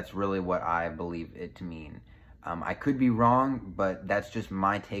immortal. That's really what I believe it to mean. I could be wrong, but that's just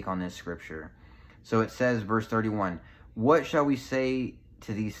my take on this scripture. So it says, verse 31, what shall we say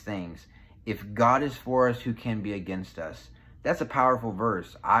to these things? If God is for us, who can be against us? That's a powerful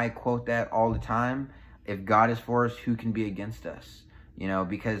verse. I quote that all the time. If God is for us, who can be against us? You know,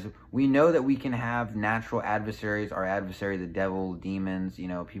 because we know that we can have natural adversaries, our adversary, the devil, demons, you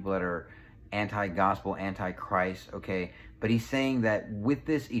know, people that are anti-gospel, anti-Christ, okay? But he's saying that with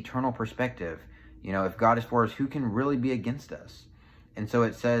this eternal perspective, you know, if God is for us, who can really be against us? And so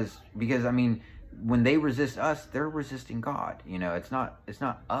it says, because, I mean, when they resist us, they're resisting God. You know, it's not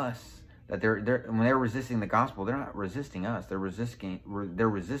us that when they're resisting the gospel, they're not resisting us. They're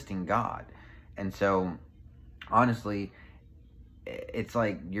resisting God. And so, honestly, it's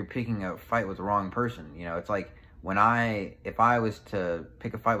like you're picking a fight with the wrong person. You know, it's like if I was to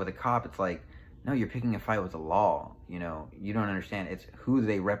pick a fight with a cop, it's like, no, you're picking a fight with the law. You know, you don't understand. It's who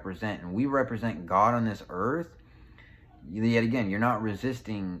they represent. And we represent God on this earth. Yet again, you're not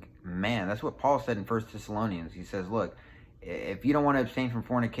resisting man. That's what Paul said in 1 Thessalonians. He says, look, if you don't want to abstain from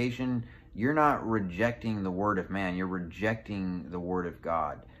fornication, you're not rejecting the word of man. You're rejecting the word of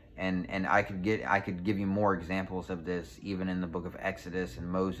God. And I could give you more examples of this, even in the book of Exodus and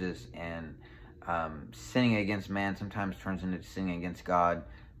Moses, and sinning against man sometimes turns into sinning against God.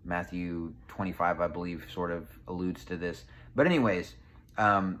 Matthew 25, I believe, sort of alludes to this. But anyways,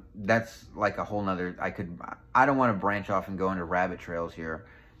 that's like a whole nother, I don't want to branch off and go into rabbit trails here.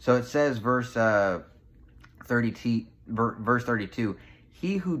 So it says, verse 32,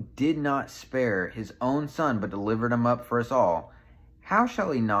 he who did not spare his own son, but delivered him up for us all, how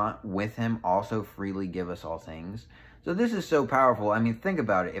shall he not with him also freely give us all things? So this is so powerful. I mean, think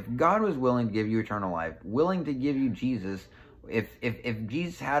about it. If God was willing to give you eternal life, willing to give you Jesus, if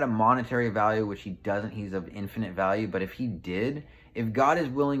Jesus had a monetary value, which he doesn't, he's of infinite value, but if he did, if God is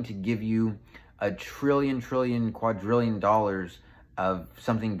willing to give you a trillion, quadrillion dollars of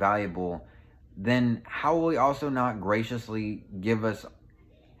something valuable, then how will he also not graciously give us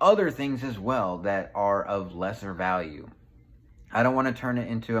other things as well that are of lesser value? I don't want to turn it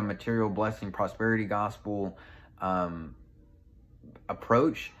into a material blessing, prosperity gospel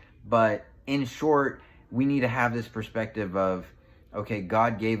approach. But in short, we need to have this perspective of, okay,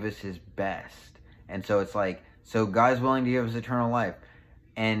 God gave us his best. And so it's like, so God's willing to give us eternal life.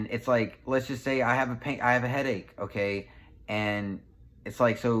 And it's like, let's just say I have a headache, okay? And it's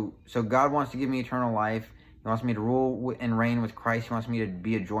like, so God wants to give me eternal life. He wants me to rule and reign with Christ. He wants me to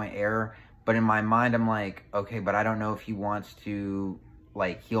be a joint heir. But in my mind, I'm like, okay, but I don't know if he wants to,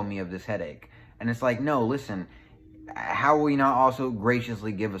 like, heal me of this headache. And it's like, no, listen, how will he not also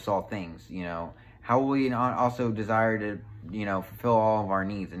graciously give us all things, you know? How will he not also desire to, you know, fulfill all of our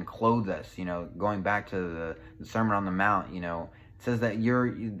needs and clothe us, you know? Going back to the Sermon on the Mount, you know, it says that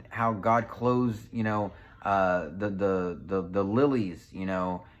how God clothes, you know, the lilies, you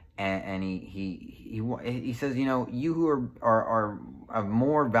know, and he says, you know, you who are of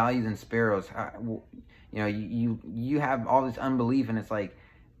more value than sparrows, you know, you have all this unbelief, and it's like,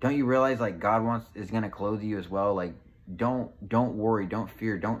 don't you realize, like, God is going to clothe you as well? Like, don't worry, don't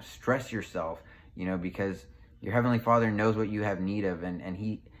fear, don't stress yourself, you know, because your Heavenly Father knows what you have need of,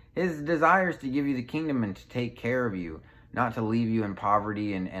 and his desire is to give you the kingdom and to take care of you, not to leave you in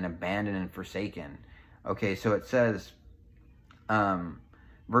poverty and abandoned and forsaken. Okay, so it says,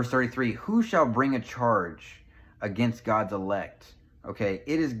 verse 33, who shall bring a charge against God's elect? Okay,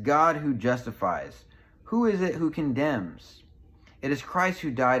 it is God who justifies. Who is it who condemns? It is Christ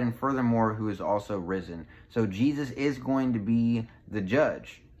who died, and furthermore, who is also risen. So Jesus is going to be the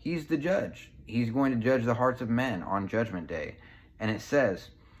judge. He's the judge. He's going to judge the hearts of men on Judgment Day. And it says,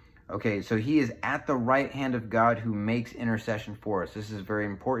 okay, so he is at the right hand of God who makes intercession for us. This is very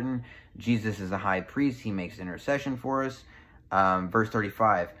important. Jesus is a high priest. He makes intercession for us. Verse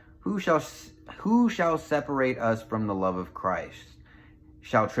 35, who shall separate us from the love of Christ?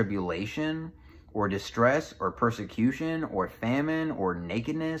 Shall tribulation, or distress, or persecution, or famine, or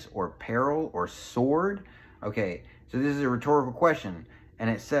nakedness, or peril, or sword? Okay, so this is a rhetorical question. And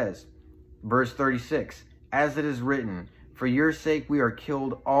it says, verse 36, as it is written, for your sake we are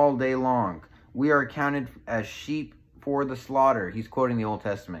killed all day long. We are counted as sheep for the slaughter. He's quoting the Old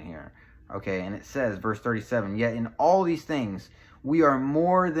Testament here. Okay, and it says, verse 37, yet in all these things we are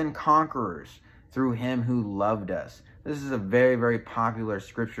more than conquerors through him who loved us. This is a very, very popular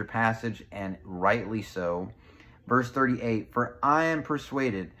scripture passage, and rightly so. Verse 38, for I am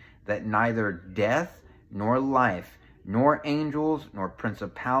persuaded that neither death, nor life, nor angels, nor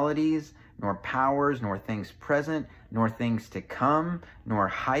principalities, nor powers, nor things present, nor things to come, nor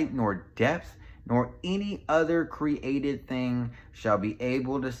height, nor depth, nor any other created thing shall be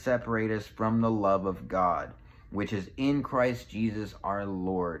able to separate us from the love of God, which is in Christ Jesus our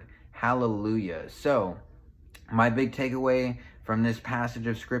Lord. Hallelujah. So, my big takeaway from this passage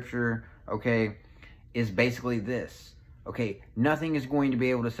of scripture, okay, is basically this. Okay, nothing is going to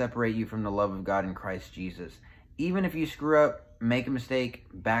be able to separate you from the love of God in Christ Jesus. Even if you screw up, make a mistake,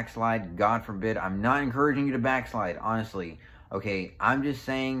 backslide, God forbid. I'm not encouraging you to backslide, honestly. Okay, I'm just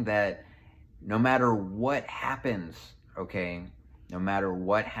saying that no matter what happens, okay, no matter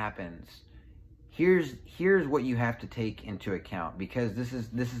what happens, here's what you have to take into account, because this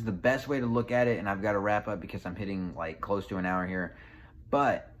is the best way to look at it, and I've got to wrap up because I'm hitting like close to an hour here.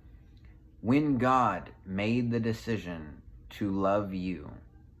 But when God made the decision to love you,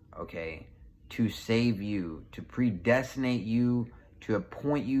 okay, to save you, to predestinate you, to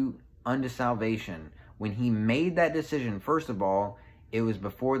appoint you unto salvation, when he made that decision, first of all, it was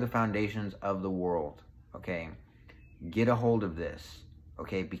before the foundations of the world, okay? Get a hold of this,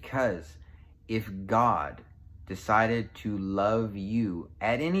 okay? Because if God decided to love you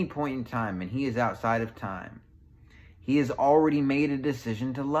at any point in time, and he is outside of time, he has already made a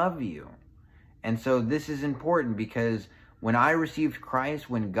decision to love you. And so this is important, because when I received Christ,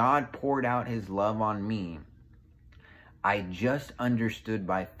 when God poured out his love on me, I just understood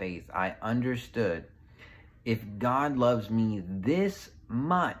by faith. I understood, if God loves me this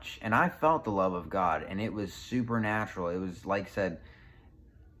much, and I felt the love of God, and it was supernatural. It was, like I said,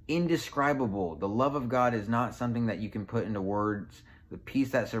 indescribable. The love of God is not something that you can put into words. The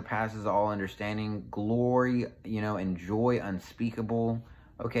peace that surpasses all understanding, glory, you know, and joy unspeakable,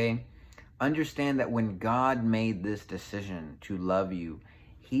 okay? Understand that when God made this decision to love you,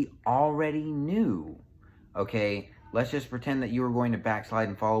 he already knew, okay? Let's just pretend that you were going to backslide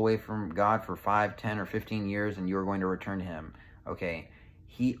and fall away from God for 5, 10, or 15 years, and you were going to return to him, okay?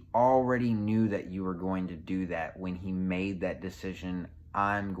 He already knew that you were going to do that when he made that decision.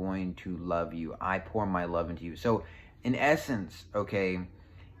 I'm going to love you. I pour my love into you. So, in essence, okay,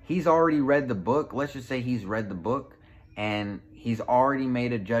 he's already read the book. Let's just say he's read the book, and he's already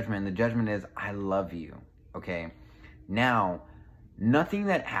made a judgment. And the judgment is, I love you, okay? Now, Nothing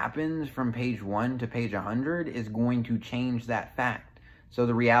that happens from page 1 to page 100 is going to change that fact. So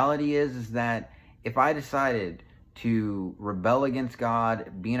the reality is that if I decided to rebel against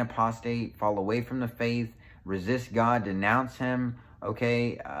God, be an apostate, fall away from the faith, resist God, denounce him,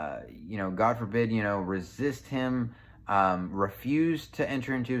 okay, God forbid, resist him, refuse to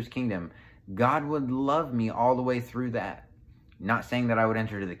enter into his kingdom, God would love me all the way through that. Not saying that I would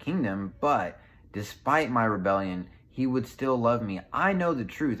enter to the kingdom, but despite my rebellion, he would still love me. I know the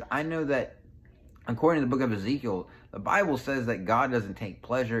truth. I know that according to the book of Ezekiel, the Bible says that God doesn't take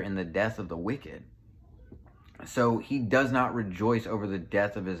pleasure in the death of the wicked. So he does not rejoice over the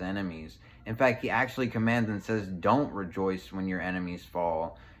death of his enemies. In fact, he actually commands and says, don't rejoice when your enemies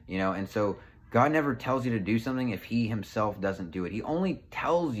fall. And so God never tells you to do something if he himself doesn't do it. He only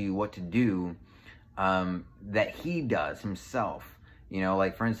tells you what to do that he does himself.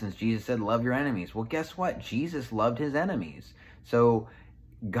 Like for instance, Jesus said, love your enemies. Well, guess what? Jesus loved his enemies. So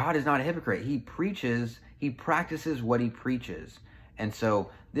God is not a hypocrite. He practices what he preaches. And so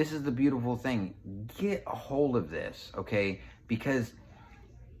this is the beautiful thing. Get a hold of this, okay? Because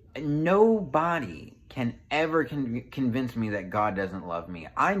nobody can ever convince me that God doesn't love me.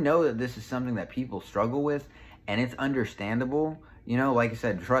 I know that this is something that people struggle with, and it's understandable. Like I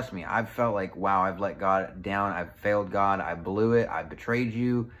said, trust me, I've felt like, wow, I've let God down. I've failed God. I blew it. I betrayed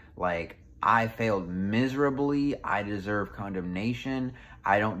you. Like, I failed miserably. I deserve condemnation.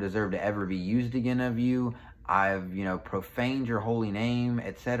 I don't deserve to ever be used again of you. I've, profaned your holy name,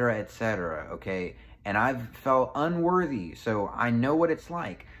 etc., etc., okay? And I've felt unworthy, so I know what it's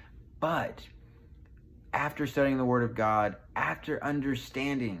like. But after studying the Word of God, after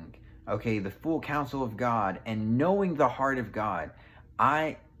understanding, okay, the full counsel of God and knowing the heart of God,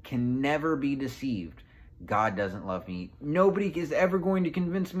 I can never be deceived. God doesn't love me. Nobody is ever going to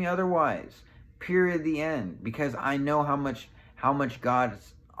convince me otherwise. Period, the end. Because I know how much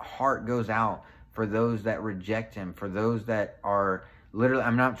God's heart goes out for those that reject him, for those that are literally,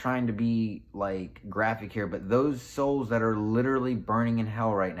 I'm not trying to be like graphic here, but those souls that are literally burning in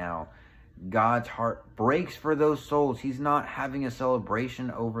hell right now, God's heart breaks for those souls. He's not having a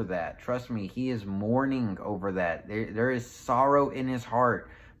celebration over that. Trust me, he is mourning over that. There is sorrow in his heart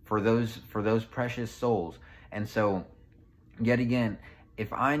for those precious souls. And so, yet again,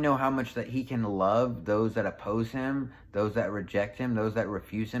 if I know how much that he can love those that oppose him, those that reject him, those that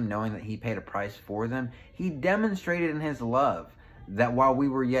refuse him, knowing that he paid a price for them, he demonstrated in his love that while we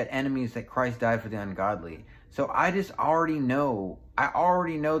were yet enemies, that Christ died for the ungodly. So I already know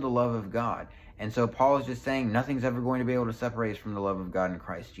the love of God. And so Paul is just saying nothing's ever going to be able to separate us from the love of God in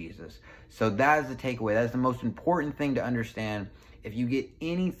Christ Jesus. So that is the takeaway. That is the most important thing to understand. If you get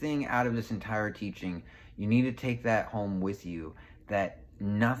anything out of this entire teaching, you need to take that home with you, that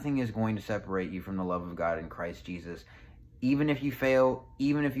nothing is going to separate you from the love of God in Christ Jesus. Even if you fail,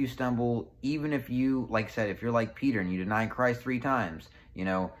 even if you stumble, even if you, like I said, if you're like Peter and you deny Christ 3 times,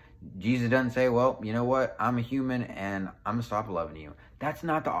 Jesus doesn't say, well, you know what? I'm a human and I'm going to stop loving you. That's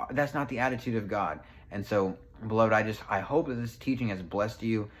not the attitude of God. And so, beloved, I hope that this teaching has blessed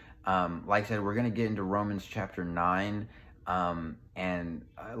you. Like I said, we're going to get into Romans chapter 9. And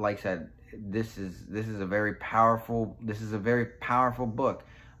like I said, this is a very powerful book.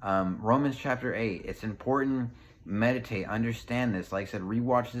 Romans chapter 8. It's important. Meditate, understand this. Like I said,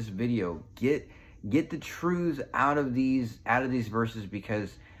 rewatch this video. Get the truths out of these verses,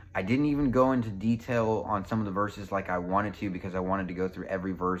 because I didn't even go into detail on some of the verses like I wanted to, because I wanted to go through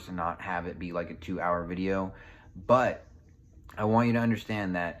every verse and not have it be like a 2-hour video. But I want you to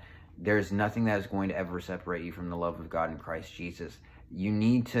understand that there's nothing that is going to ever separate you from the love of God in Christ Jesus. You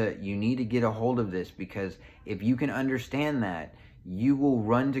need to get a hold of this, because if you can understand that, you will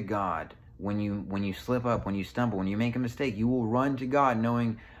run to God when you slip up, when you stumble, when you make a mistake. You will run to God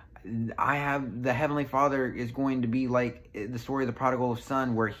knowing, the Heavenly Father is going to be like the story of the prodigal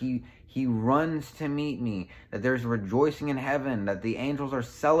son, where he runs to meet me, that there's rejoicing in heaven, that the angels are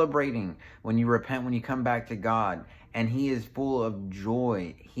celebrating when you repent, when you come back to God, and he is full of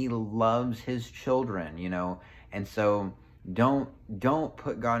joy. He loves his children, and so don't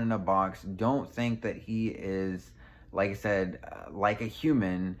put God in a box. Don't think that he is, like I said, like a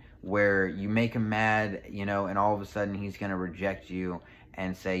human, where you make him mad, and all of a sudden he's going to reject you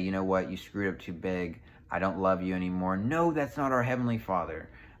and say, you know what, you screwed up too big, I don't love you anymore. No, that's not our Heavenly Father.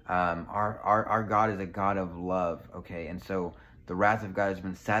 Our God is a God of love, okay? And so the wrath of God has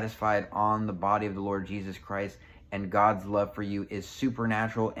been satisfied on the body of the Lord Jesus Christ, and God's love for you is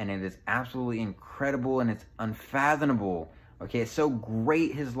supernatural, and it is absolutely incredible, and it's unfathomable, okay? It's so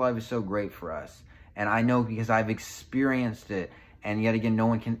great. His love is so great for us. And I know, because I've experienced it, And yet again, no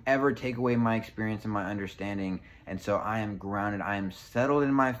one can ever take away my experience and my understanding. And so I am grounded. I am settled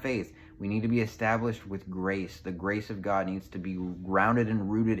in my faith. We need to be established with grace. The grace of God needs to be grounded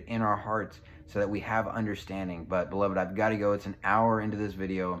and rooted in our hearts so that we have understanding. But beloved, I've got to go. It's an hour into this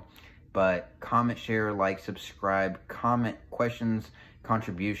video. But comment, share, like, subscribe, comment, questions,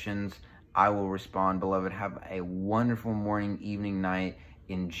 contributions. I will respond. Beloved, have a wonderful morning, evening, night.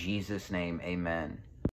 In Jesus' name, amen.